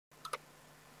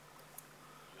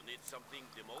something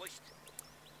demolished?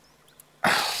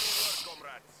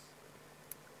 Comrades.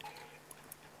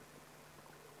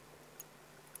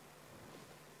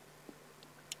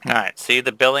 Alright, see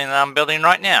the building that I'm building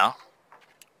right now?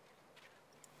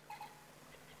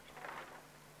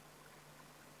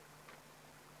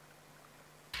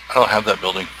 I don't have that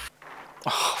building.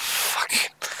 Oh, fuck.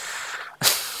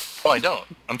 Oh, I don't.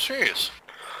 I'm serious.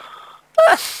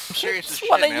 I'm serious as It's shit,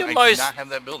 one of man. your I most... do not have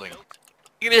that building.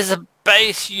 It is a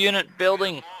base unit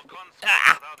building.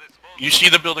 Ah. You see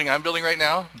the building I'm building right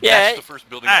now? Yeah. That's the first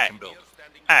building I can build.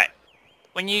 Alright.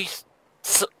 When you...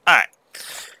 Alright.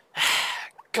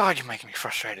 God, you're making me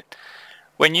frustrated.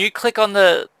 When you click on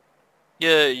the...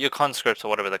 Your conscripts or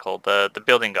whatever they're called, the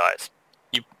building guys.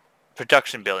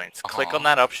 Production buildings. Click on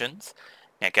that options.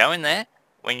 Now go in there.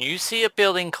 When you see a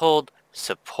building called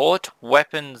support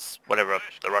weapons, whatever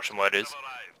the Russian word is,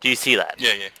 do you see that?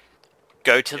 Yeah, yeah.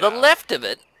 Go to the left of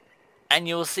it, and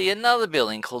you'll see another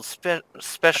building called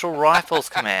Special Rifles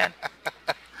Command.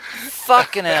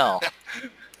 Fucking hell.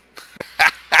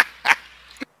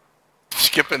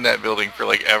 Skipping that building for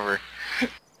like ever. To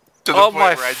the Oh point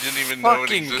my where I didn't even know it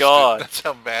fucking existed. God. That's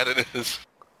how bad it is.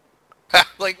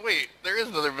 Like, wait, there is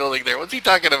another building there. What's he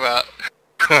talking about?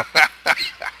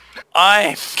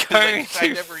 I'm going I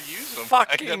to never use them.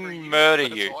 fucking murder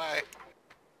That's you. why.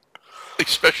 Like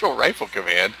Special Rifle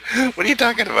Command? What are you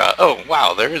talking about? Oh,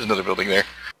 wow, there is another building there.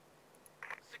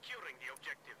 Securing the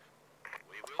objective.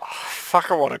 Oh,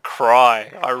 fuck, I want to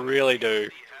cry. I really do.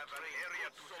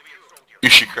 You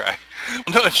should cry.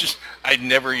 No, it's just, I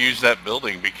never use that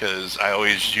building because I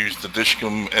always use the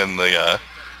dishcum and the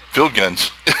field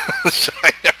guns. So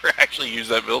I never actually use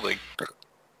that building.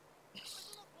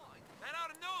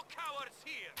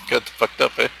 Got fucked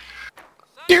up, eh?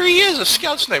 There he is, a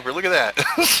scout sniper. Look at that.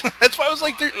 That's why I was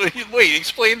like, wait,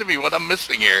 explain to me what I'm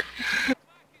missing here.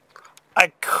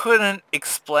 I couldn't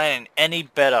explain any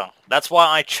better. That's why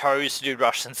I chose to do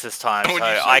Russians this time, so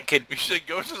I could... You said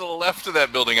go to the left of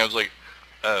that building. I was like,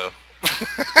 oh.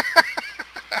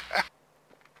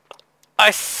 I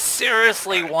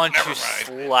seriously want to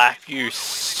slap you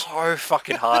so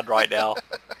fucking hard right now.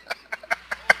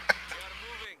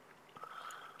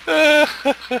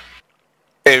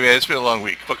 Hey man, it's been a long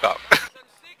week. Fuck off.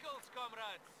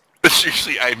 But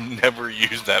seriously, I've never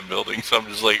used that building, so I'm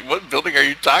just like, what building are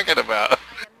you talking about?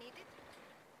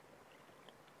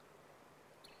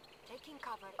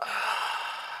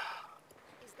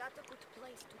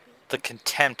 The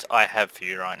contempt I have for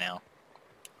you right now.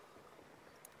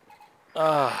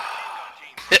 I'm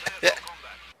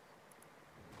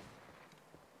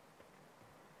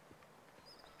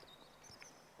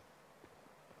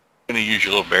gonna use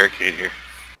your little barricade here.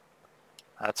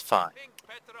 That's fine.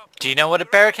 Do you know what a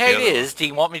barricade is? Do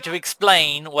you want me to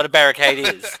explain what a barricade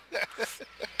is?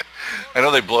 I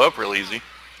know they blow up real easy.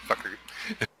 Fucker.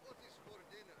 You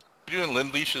doing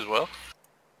Lend-Leash as well?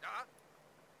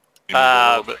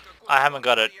 I haven't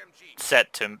got it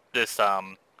set to this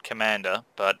commander,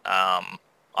 but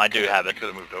I do have it. Could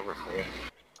have moved over for you.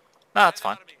 No, it's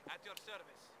fine.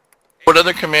 What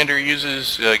other commander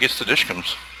uses gets the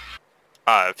dishcoms?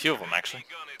 A few of them actually.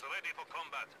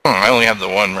 I only have the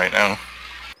one right now.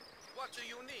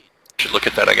 Should look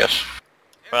at that, I guess.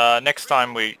 Next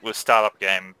time we start up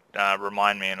game,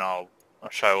 remind me and I'll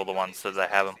show all the ones that they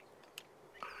have them.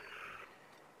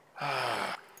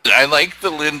 I like the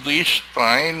Lend-Leash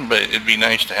fine, but it'd be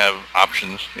nice to have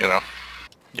options, you know.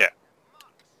 Yeah.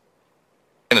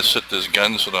 I'm gonna set this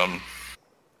gun so that I'm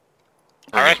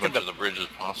I as reckon much of the bridge as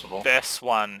possible. Best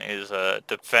one is a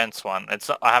defense one. It's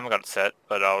not, I haven't got it set,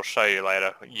 but I'll show you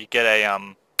later. You get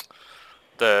a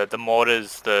the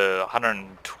mortars, the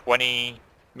 120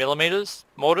 millimeters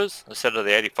mortars instead of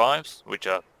the 85s, which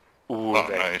are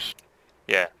nice.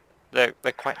 Yeah, they're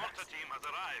quite nice.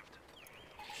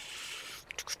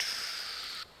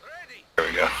 There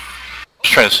we go.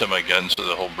 Just trying to set my gun so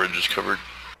the whole bridge is covered.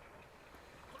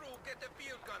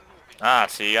 Ah,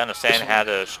 so you understand how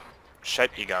to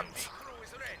shape your guns.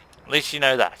 At least you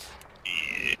know that.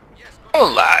 Yeah. A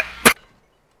lot.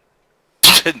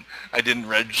 I didn't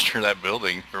register that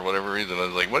building for whatever reason. I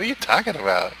was like, what are you talking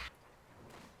about?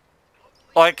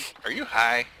 Like... Are you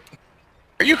high?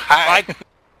 Are you high? I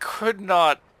could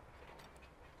not...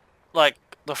 Like,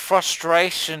 the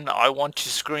frustration I want to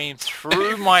scream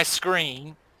through my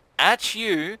screen at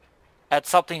you at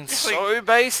something so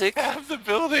basic. Have the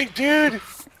building, dude.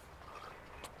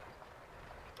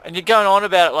 And you're going on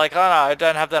about it like, oh no, I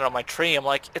don't have that on my tree. I'm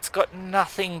like, it's got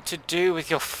nothing to do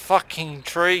with your fucking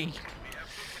tree.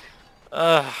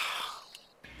 Ugh.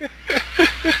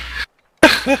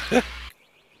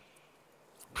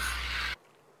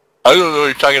 I don't know what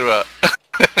you're talking about.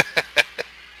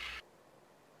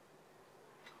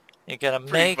 You're gonna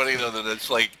Pretty make... funny though that it's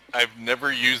like I've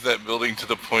never used that building to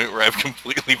the point where I've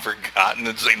completely forgotten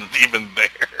it's even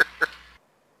there.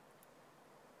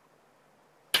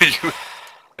 Did you?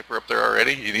 We're up there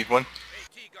already. You need one?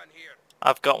 AT gun here.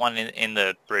 I've got one in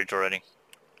the bridge already.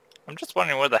 I'm just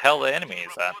wondering where the hell the enemy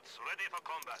is at. Robots ready for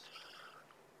combat.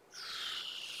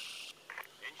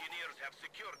 Engineers have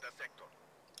secured the sector.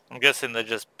 I'm guessing they're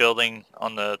just building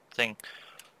on the thing.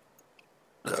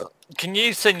 Can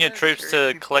you send your troops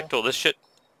to collect all this shit?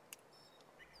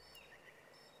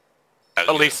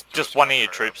 At least just one of your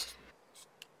troops.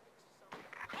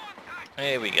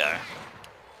 There we go.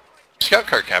 Scout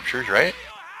car captures, right?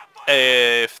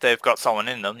 If they've got someone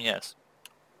in them, yes.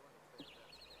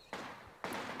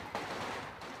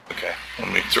 Okay,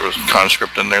 let me throw some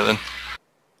conscript in there then.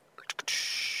 What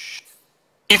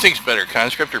do you think's better,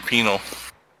 conscript or penal?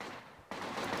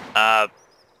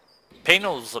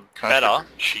 Penals are Conscript better. are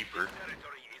cheaper.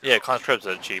 Yeah, conscripts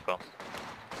are cheaper.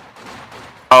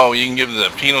 Oh, you can give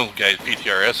the penal guys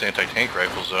PTRS anti-tank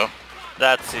rifles though.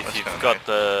 That's if That's you've kinda got nice.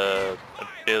 the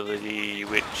ability,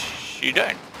 which you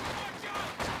don't.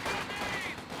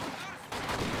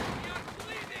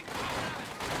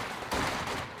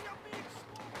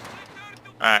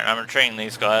 Alright, I'm retreating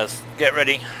these guys. Get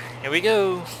ready. Here we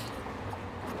go.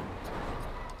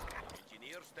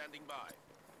 Engineers standing by.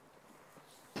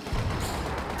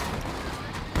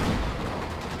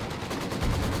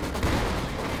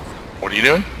 What are you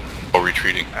doing? Oh,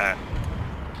 retreating.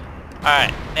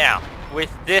 Alright, now,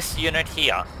 with this unit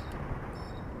here,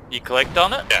 you clicked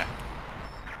on it, Yeah.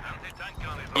 Anti-tank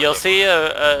gun is you'll see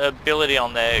a ability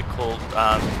on there called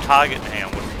target, hang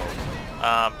on, what's it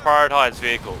called? Prioritize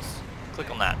vehicles.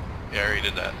 Click on that. Yeah, I already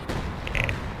did that.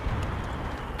 Yeah.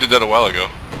 Did that a while ago.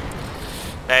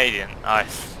 No, you didn't.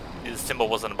 Nice. The symbol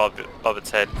wasn't above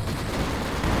its head.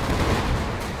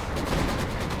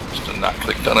 Just have not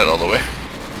clicked on it all the way.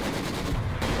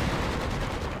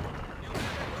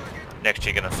 Next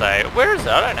you're gonna say, where is it?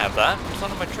 I don't have that. It's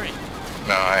under my tree.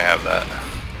 No, I have that.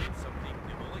 something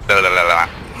demolished. La, la, la, la.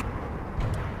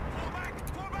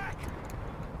 Fall back!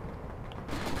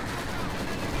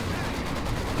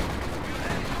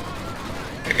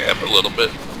 Pick it up a little bit.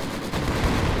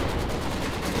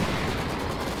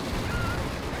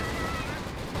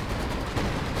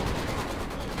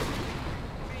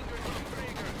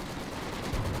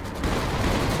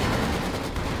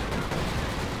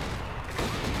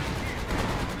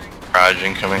 Barrage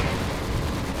incoming.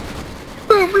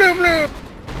 Boom, boom, boom.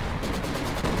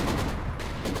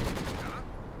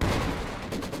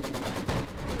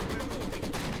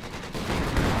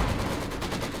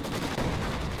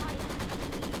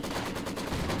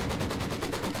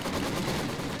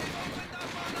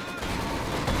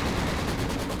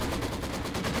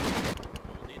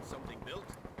 Need something built?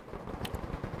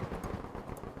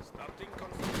 Starting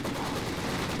construction.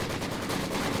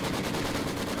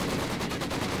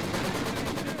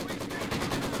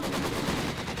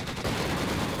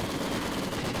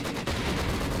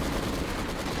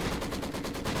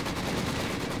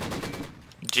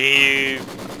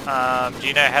 Do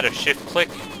you know how to shift click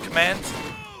commands?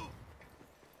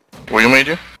 What do you want me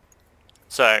to do?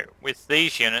 So with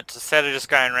these units, instead of just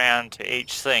going around to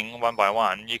each thing one by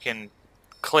one, you can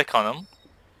click on them,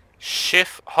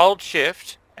 hold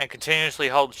shift, and continuously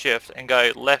hold shift, and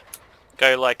go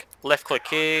like left click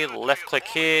here, left click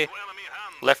here,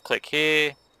 left click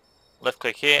here, left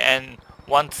click here, and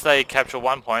once they capture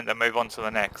one point, they move on to the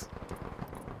next.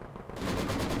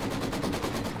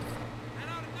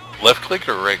 Left click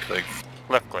or right click?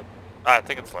 Left click. I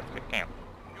think it's left click. Hang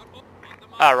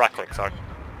on. Right click. Sorry.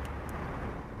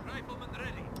 Rifleman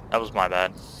ready. That was my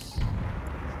bad.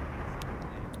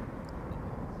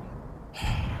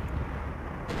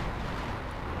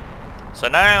 So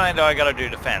not only do I gotta do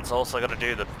defense, I also gotta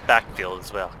do the backfield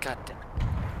as well. God damn it.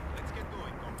 Let's get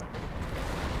going, combat.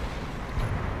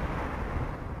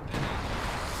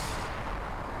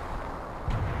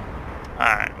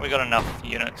 Alright, we got enough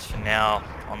units for now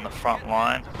on the front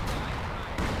line.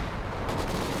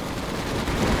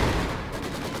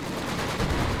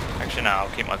 Actually no, I'll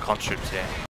keep my conscripts here.